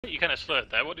You kind of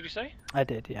slurred there. What did you say? I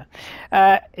did, yeah.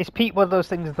 Is peat one of those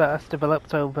things that's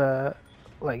developed over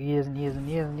like years and years and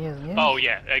years and years and years? Oh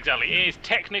yeah, exactly. It is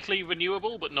technically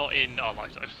renewable, but not in our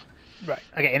lifetime. Right.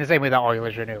 Okay. In the same way that oil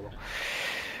is renewable.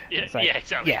 Yeah, It's like yeah,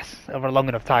 exactly. yes, over a long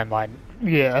enough timeline.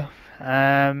 Yeah.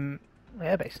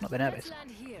 Airbase, not been Let's airbase. land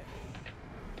here.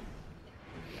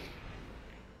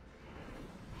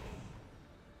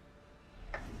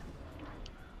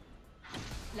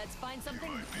 Let's find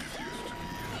something.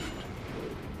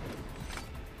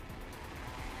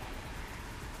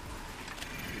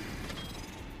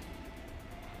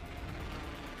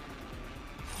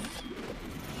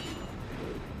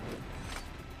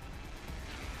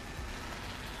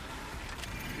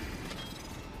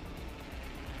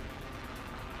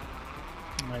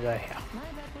 I'm gonna go here. My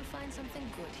bet we'll find something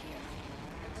good here.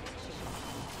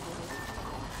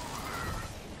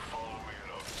 Follow me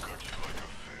and I'll cut you like a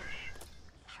fish.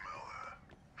 Smell that?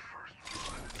 First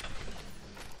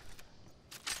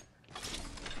blood.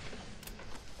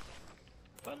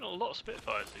 Finding a lot of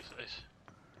Spitfires these days.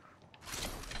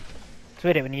 It's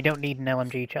weird when you don't need an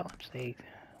LMG challenge, they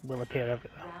will appear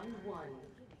everywhere. Round 1.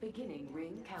 Beginning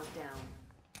ring countdown.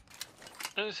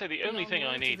 As I say, the only thing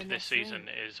I need this season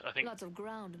is, I think, Lots of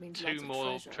ground means 2 lots of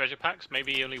more treasure packs,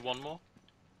 maybe only 1 more.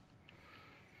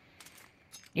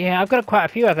 Yeah, I've got quite a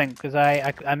few, I think, because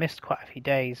I missed quite a few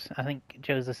days. I think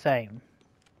Joe's the same.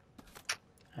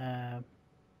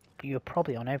 You're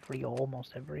probably on every or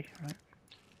almost every, right?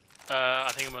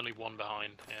 I think I'm only 1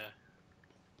 behind, yeah.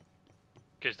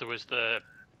 Because there was the...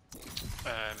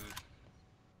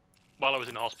 while I was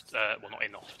in the hospital, well not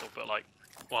in the hospital, but like,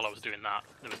 while I was doing that,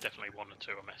 there was definitely 1 or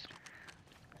 2 I missed.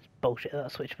 It's bullshit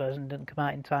that Switch version didn't come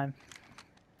out in time.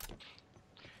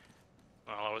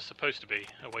 Well, I was supposed to be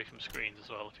away from screens as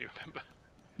well, if you remember.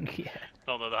 Yeah.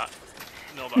 Not that I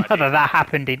Not that did. that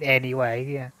happened in any way,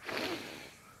 yeah.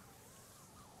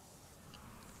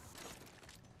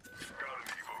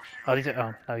 Oh, these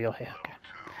are. Oh, you're here. Okay.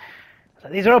 So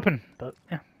these are open, but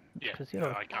yeah. Yeah, Because you're.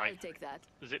 I'll take that.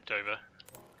 zipped over.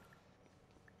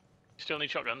 Still need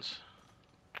shotguns.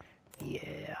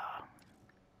 Yeah.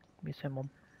 Give me some one.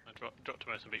 I dropped a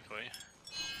Mozambique for you.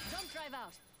 Don't drive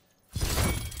out.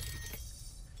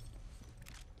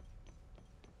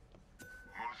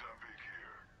 Mozambique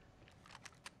here.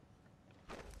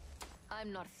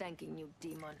 I'm not thanking you,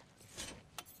 demon.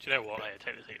 Do you know what? Here,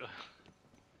 take this healer.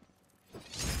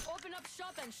 Open up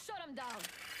shop and shut him down.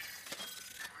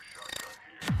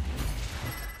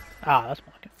 Ah, that's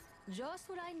more like it. Just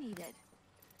what I needed.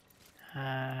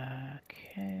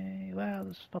 Okay. Wow,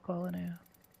 there's fuck all in here.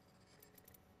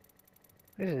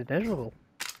 This is miserable.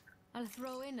 I'll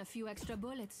throw in a few extra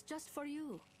bullets just for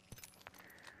you.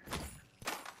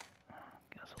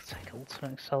 Guess I'll take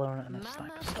ultimate accelerant and a sniper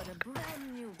Mama's stock. got a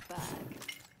brand new bag.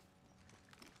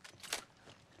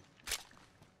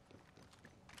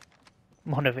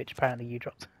 One of which apparently you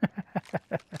dropped.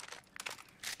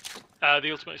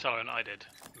 The ultimate accelerant I did,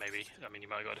 maybe. I mean, you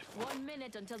might have got it. 1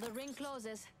 minute until the ring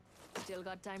closes. Still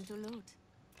got time to loot.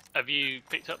 Have you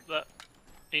picked up that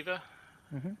either?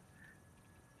 Mhm.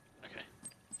 Okay.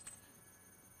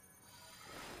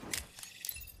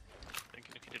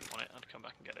 Thinking if you didn't want it, I'd come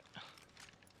back and get it.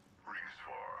 Rings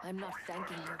far. I'm not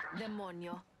thanking you,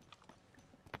 demonio.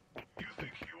 You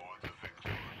think you're the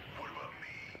victim? What about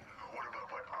me? What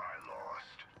about what I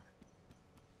lost?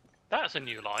 That's a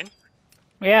new line.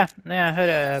 Yeah, I heard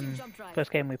it. Jump drive.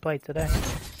 First game we played today. Rings close.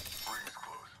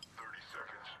 30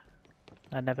 seconds.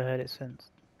 I've never heard it since.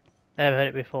 I never heard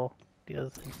it before. The other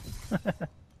thing.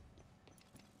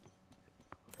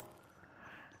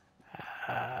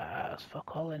 There's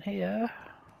fuck all in here.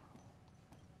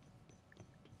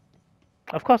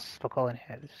 Of course, there's fuck all in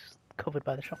here. It's covered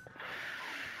by the shop.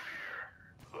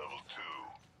 Level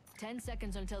 2. 10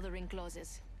 seconds until the ring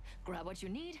closes. Grab what you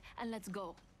need and let's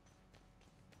go.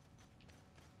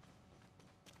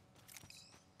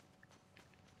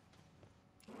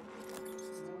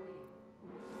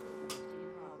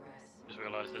 Just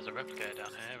realised there's a replicator down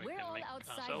here. We We're can all make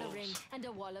outside the ourselves ring and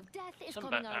a wall of death is some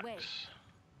coming our way. backpacks.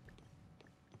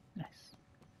 Nice.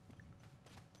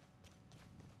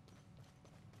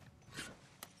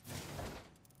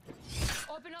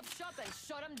 Open up shop and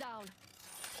shut him down.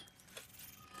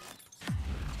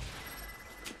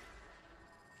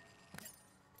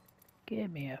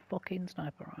 Give me a fucking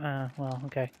sniper. Well,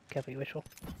 okay. Careful, you wishful.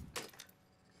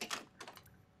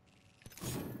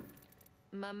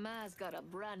 Mama's got a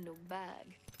brand new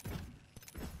bag.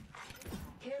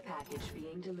 Care package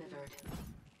being delivered.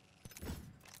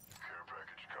 Care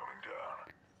package coming down.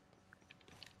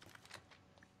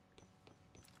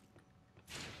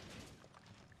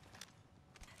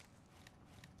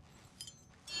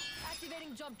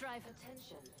 Activating jump drive.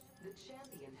 Attention. The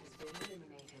champion has been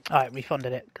eliminated. Alright,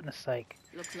 refunded it, goodness sake.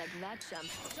 Looks like that champ.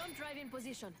 Jump drive in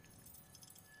position.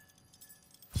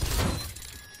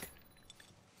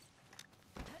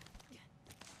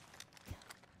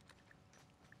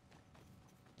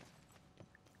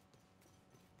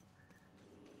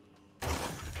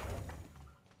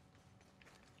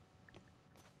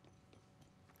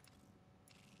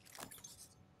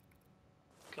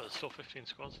 God, there's still 15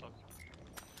 squads left.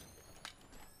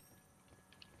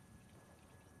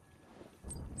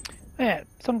 Yeah,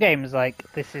 some games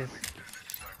like this is.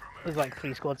 There's like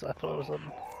 3 squads left all of a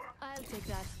sudden. I'll take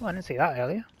that. Oh, I didn't see that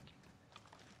earlier.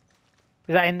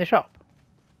 Is that in the shop?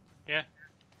 Yeah.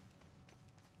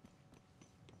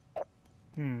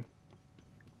 Hmm.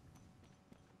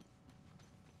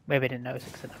 Maybe I didn't notice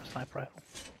because I didn't have a sniper rifle.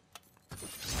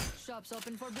 Shop's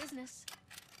open for business.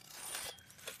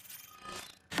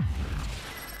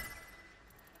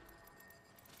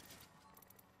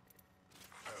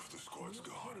 Half the squad's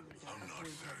gone. I'm not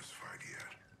satisfied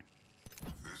yet.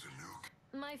 There's a nuke.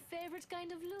 My favorite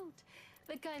kind of loot.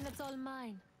 The kind that's all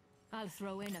mine. I'll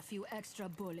throw in a few extra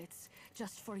bullets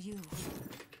just for you.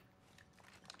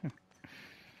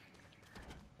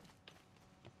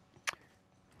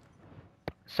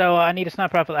 So I need a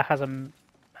sniper rifle that has a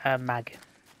mag.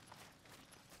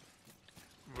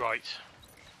 Right.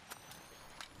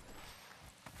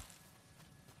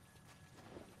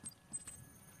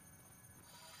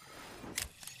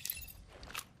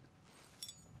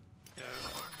 Go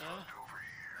there.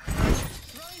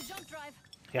 Throwing jump drive.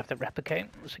 You have to replicate.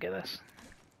 Let's get this.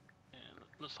 Yeah,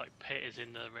 looks like Pit is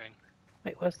in the ring.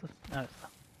 Wait, where's the? No, it's the.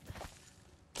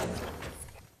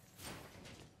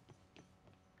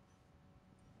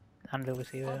 Anvil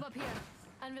receiver. Bob up here.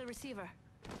 Anvil receiver.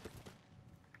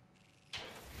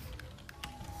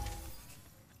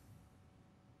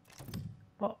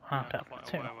 What? Oh, damn. Quite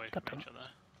Two. a way away God from damn each it. other.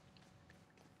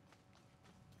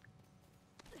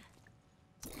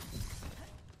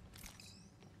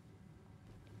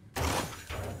 Got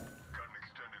an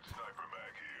extended sniper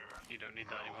mag here. You don't need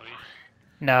that anymore, do you?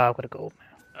 No, I've got to go.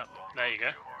 Oh, there you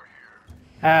go.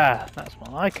 Ah, that's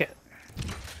more like it.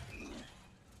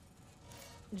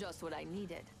 Just what I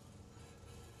needed.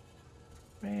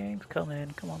 Rings coming.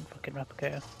 Come on, fucking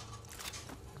replicator.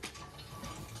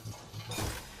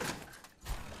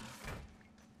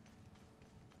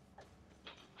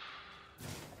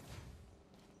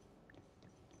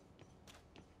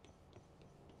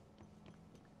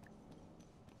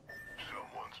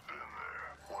 Someone's been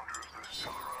there. Wonder if they're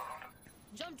still around.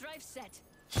 Jump drive set.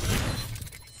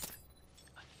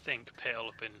 I think Pit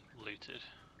will have been looted.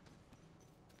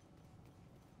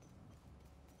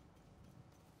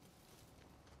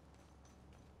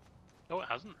 Oh, it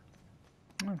hasn't.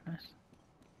 Oh, nice.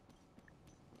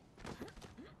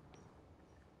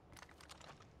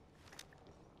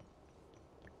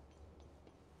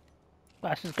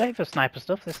 Well, this is great for sniper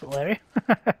stuff, this little area.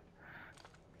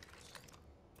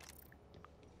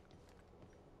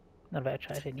 Not about to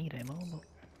try to need anymore, but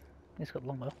it's got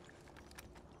longbow.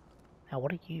 Now,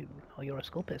 what are you? Oh, you're a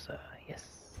skull pisser. Yes.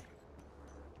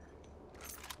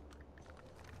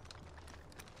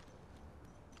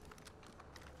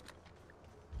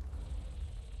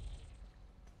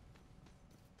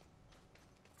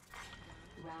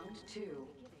 Round 2.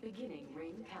 Beginning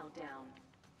ring countdown.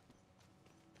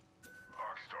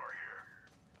 Arcstar here.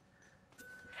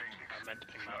 Phoenix. I meant to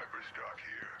ping that. Sniper stock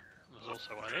here. There's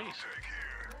also one of these. Take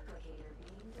here. Replicator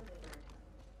being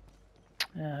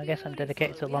delivered. I guess I'm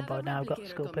dedicated to Beautiful. We have longbow a now. I've got replicator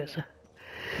skull coming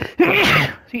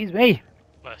pisser. Excuse me.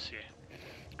 Bless you.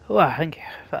 Oh, I think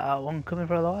that one coming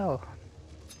for a while.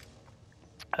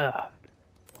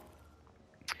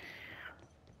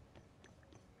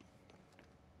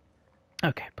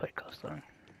 Okay, play it close though.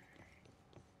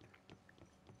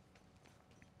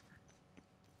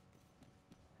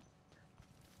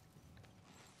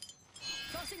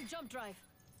 Crossing jump drive.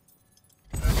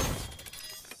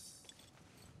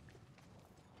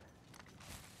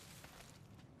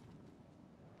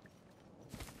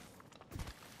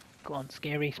 Go on,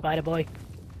 scary spider boy.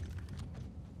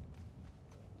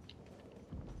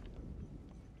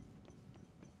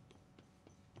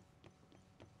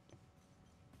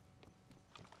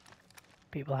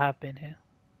 People have been here.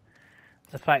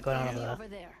 There's a fight going on over Enemy there. over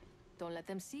there. Don't let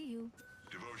them see you.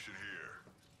 Devotion here.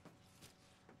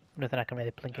 Nothing I can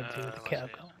really blink into with the I kit see I've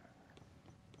it. got.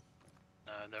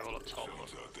 No, they're all up top.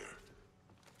 Someone's out there.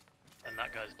 And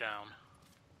that guy's down.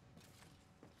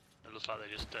 It looks like they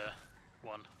just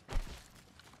won.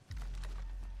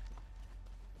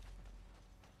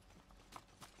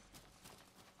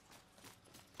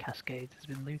 Cascades has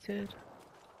been looted.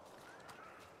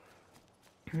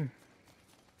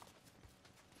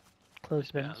 Close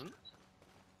It bins. hasn't.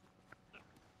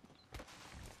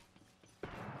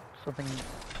 Something.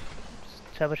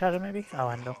 Turbocharger maybe? Oh,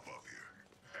 handle.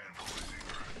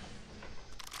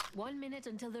 1 minute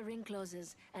until the ring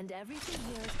closes, and everything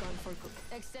here is gone for good.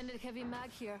 Extended heavy mag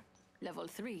here. Level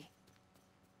 3.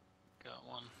 Got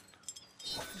one.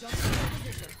 Jump to your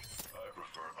position. I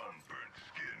prefer unburnt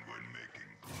skin when making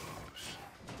gloves.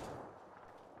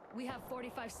 We have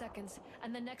 45 seconds,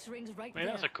 and the next ring's right I mean,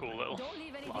 there. that's a cool little Don't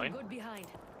leave anything line. good behind.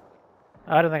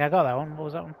 I don't think I got that one. What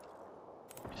was that one?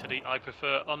 He said, I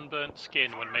prefer unburnt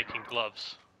skin when making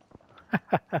gloves.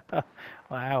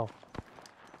 Wow.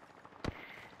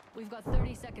 We've got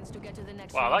 30 seconds to get to the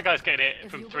next Wow, ring. that guy's getting it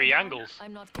If from you go 3 down, angles.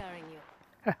 I'm not carrying you.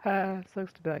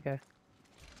 Sucks to be that guy.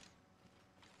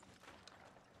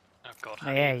 Oh god.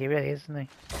 Oh, yeah, he really is, isn't he?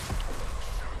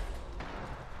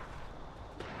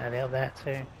 Oh, they're up there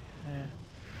too.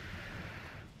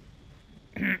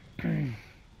 Yeah.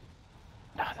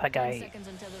 Oh, that 10 guy. seconds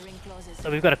until the ring closes.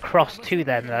 So we've got to cross Grab what two you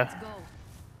then, need, though. let's go.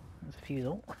 There's a few.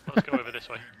 Oh. Let's go over this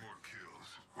way. Need more kills.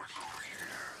 What's over here?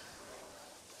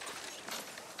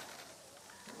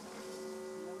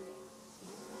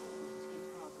 In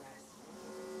progress.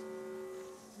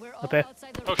 We're all Okay.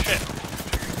 outside the Oh ring. shit.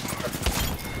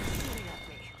 Shooting at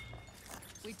me.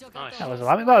 We took out Nice. the That whole was a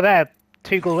lot. We've got there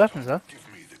 2 gold weapons, though. Give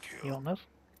me the kill. You want those?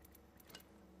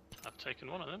 I've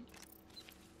taken one of them.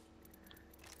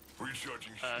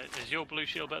 Recharging Is your blue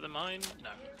shield better than mine? No.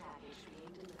 Package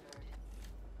being delivered.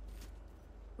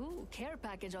 Ooh, care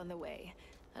package on the way.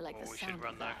 I like Oh, the we sound should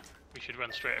run of though. that. We should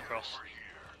run straight across.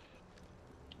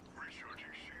 recharging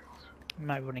shields. I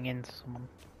might be running into someone.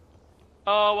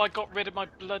 Oh, I got rid of my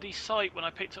bloody sight when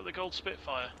I picked up the gold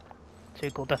Spitfire.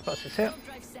 2 gold death boxes here. Jump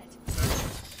drive set.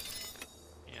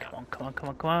 Yeah. Come on, come on, come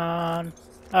on, come on.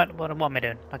 Oh, what am I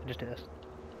doing? I can just do this.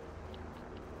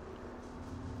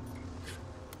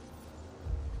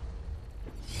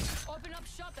 Open up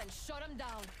shop and shut him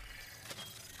down.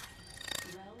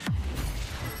 Round 2.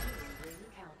 Ring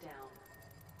countdown.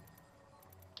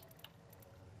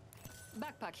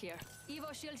 Backpack here.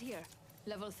 Evo shield here.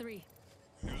 Level 3.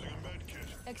 Using a med kit.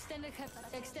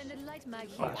 Extended light mag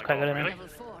Oh, here. that's my quite God, good, isn't it? really? Level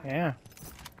 4. Yeah.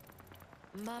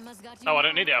 Mama's got you. Oh, I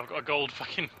don't now. need it. I've got a gold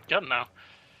fucking gun now.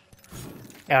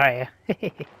 Alright, yeah.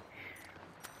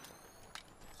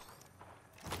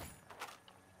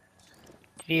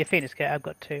 Did you need a Phoenix kit? I've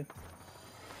got 2.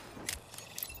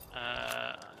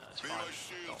 That's Be fine. my Got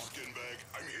shield, one. skin bag.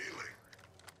 I'm healing.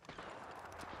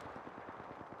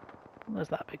 Where's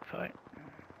that big fight?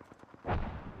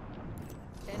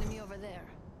 Enemy over there.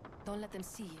 Don't let them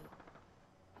see you.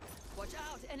 Watch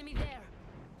out! Enemy there.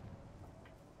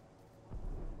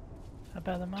 How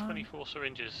about the mine? 24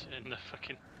 syringes in the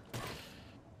fucking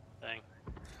thing.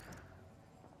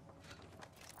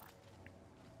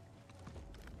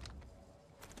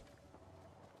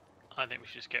 I think we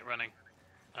should just get running.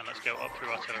 And let's go up through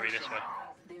artillery this way.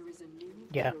 There is a new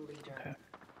Yeah. kill leader. Okay.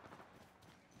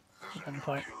 There's Let a them new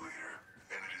fight. kill leader,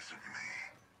 and it isn't me.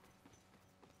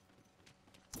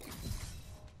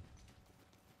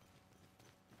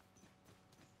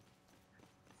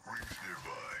 Rings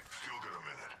nearby. Still got a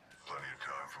minute. Plenty of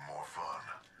time for more fun.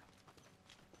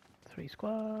 3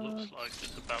 squads. Looks like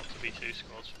there's about to be 2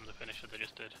 squads from the finisher they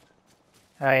just did.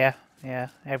 Oh yeah, yeah.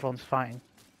 Everyone's fighting.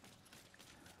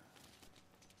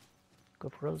 Go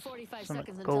for us. 45 Some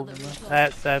seconds until gold the in ring there.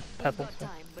 closes. That's We've purple. got So.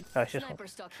 time, but Oh, it's just sniper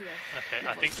stock here. Okay, I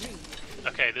Level think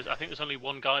 3. okay. I think there's only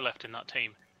one guy left in that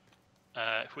team.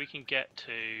 If we can get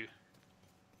to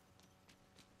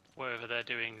wherever they're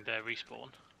doing their respawn,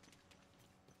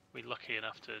 we're lucky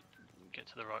enough to get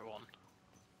to the right one.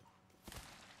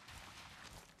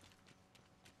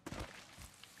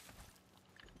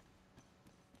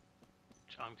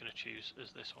 Which I'm going to choose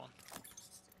as this one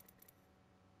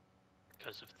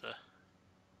because of the.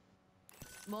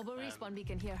 Mobile respawn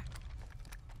beacon here.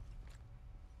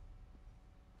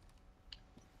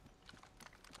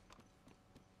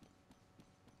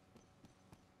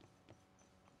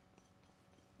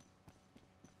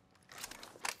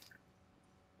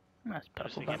 That's I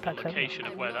was purple thinking the backpacks. haven't they? location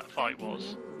of where that fight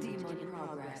was. Demon in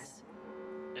progress.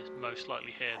 It's most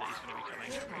likely here that he's going to be coming.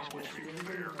 Care package being They're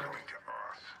delivered. coming to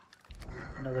us.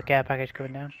 Another care package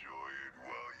coming down. Enjoy it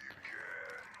while you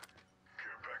can.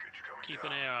 Care package coming Keep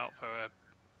down. an ear out for a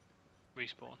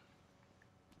respawn.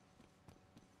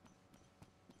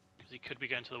 Because he could be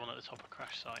going to the one at the top of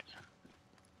crash site.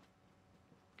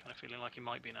 Kind of feeling like he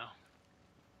might be now.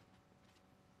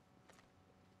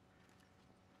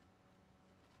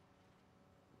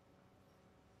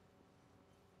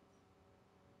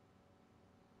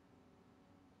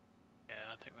 Yeah,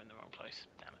 I think we're in the wrong place.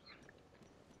 Damn it.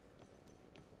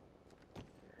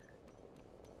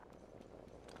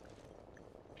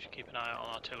 keep an eye out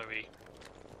on artillery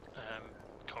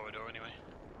corridor anyway.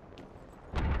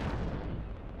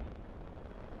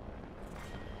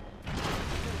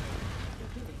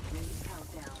 Beginning ring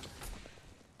countdown.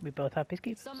 We both have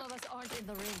peacekeepers. Some of us aren't in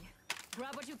the ring.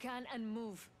 Grab what you can and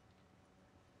move.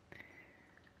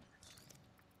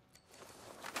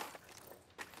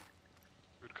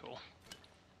 Good call.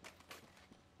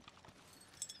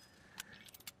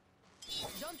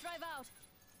 Jump drive out.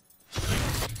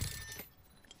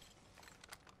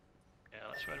 Yeah,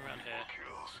 let's run around here.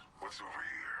 Kills. What's over here?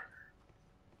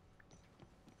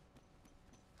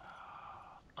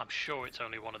 I'm sure it's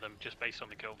only one of them, just based on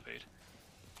the kill feed.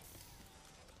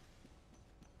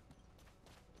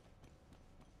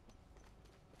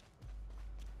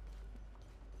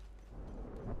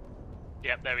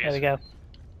 Yep, there he There is. we go.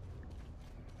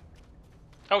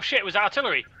 Oh shit, it was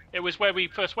artillery! It was where we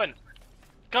first went.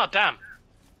 God damn!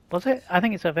 Was it? I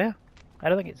think it's over here. I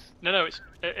don't think it's. No,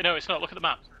 it's not. Look at the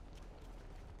map.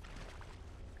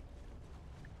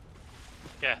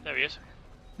 Yeah, there he is.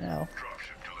 No.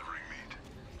 Dropship delivering meat.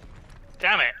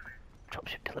 Damn it!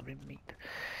 Dropship delivering meat.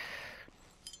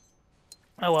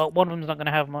 Oh well, one of them's not going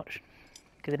to have much.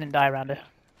 Because they didn't die around it.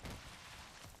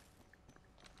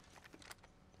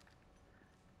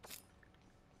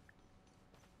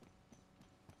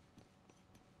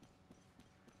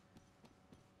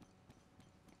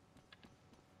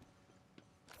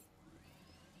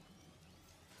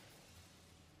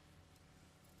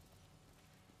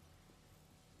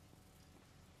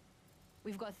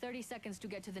 We've got 30 seconds to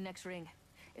get to the next ring.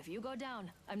 If you go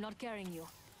down, I'm not carrying you.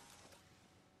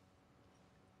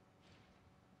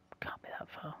 Can't be that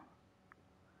far.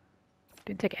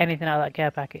 Didn't take anything out of that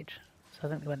care package. So I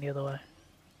think they went the other way.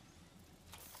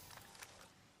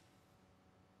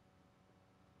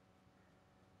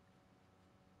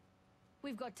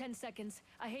 We've got 10 seconds.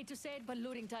 I hate to say it, but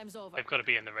looting time's over. They've got to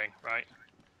be in the ring, right?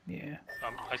 Yeah.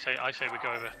 I say we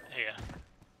go over here.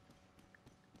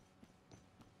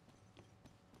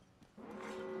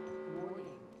 Warning.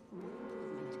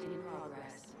 Movement in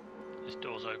progress. This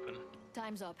door's open.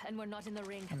 Time's up, and we're not in the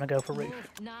ring. I'm going to go for roof. Move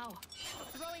now.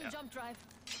 Throwing Yeah. jump drive.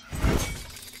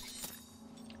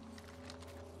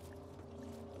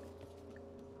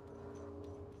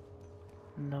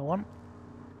 No one.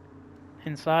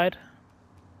 Inside.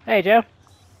 Hey, Joe.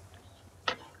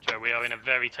 So we are in a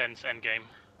very tense endgame.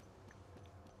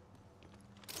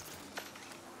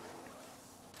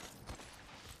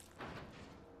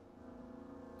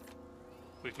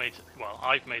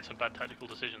 I've made some bad tactical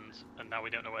decisions, and now we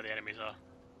don't know where the enemies are.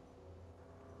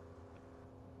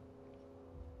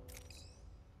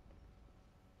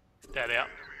 There they are.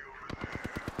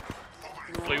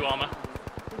 Blue armor.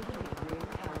 Beginning ring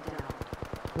countdown.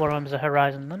 One of them's a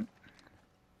Horizon then.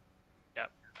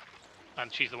 Yep.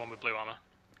 And she's the one with blue armor.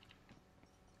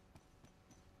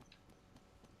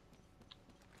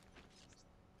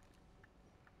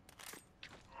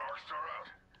 Arcstar out.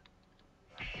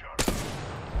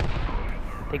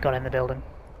 Shut They got in the building.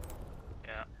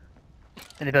 Yeah.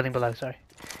 In the building below, sorry.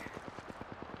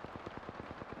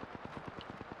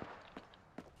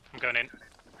 I'm going in.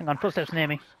 Hang on, footsteps near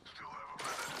me. Still have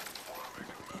a minute. Wanna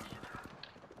make a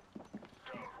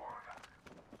move? Down one.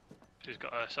 She's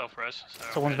got a self-res. So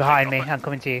I'm Someone's gonna behind take me. off my- I'm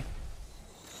coming to you.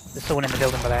 There's someone in the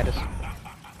building behind us.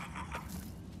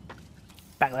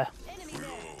 Back there. Enemy there.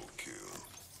 Kill.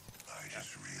 I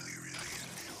just really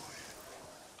enjoy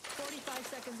it. 45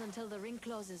 seconds until the ring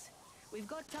closes. We've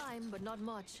got time, but not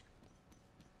much.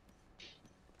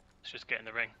 Let's just get in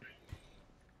the ring.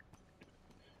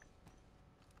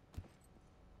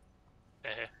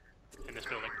 They're here. In this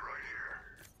building. Right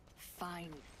here.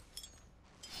 Fine.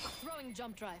 Throwing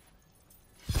jump drive.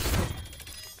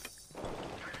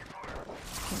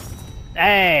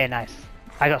 Hey, nice.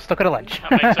 I got stuck at a ledge.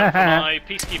 That makes up for my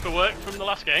peacekeeper work from the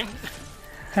last game.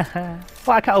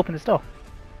 Well, I can't open this door.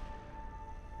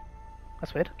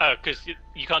 That's weird. Oh, because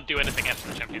you can't do anything after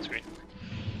the champion screen.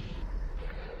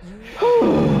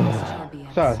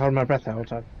 Champions. Sorry, I was holding my breath the whole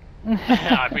time.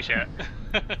 I appreciate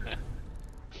it.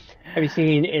 Have you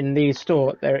seen in the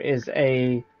store there is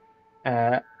a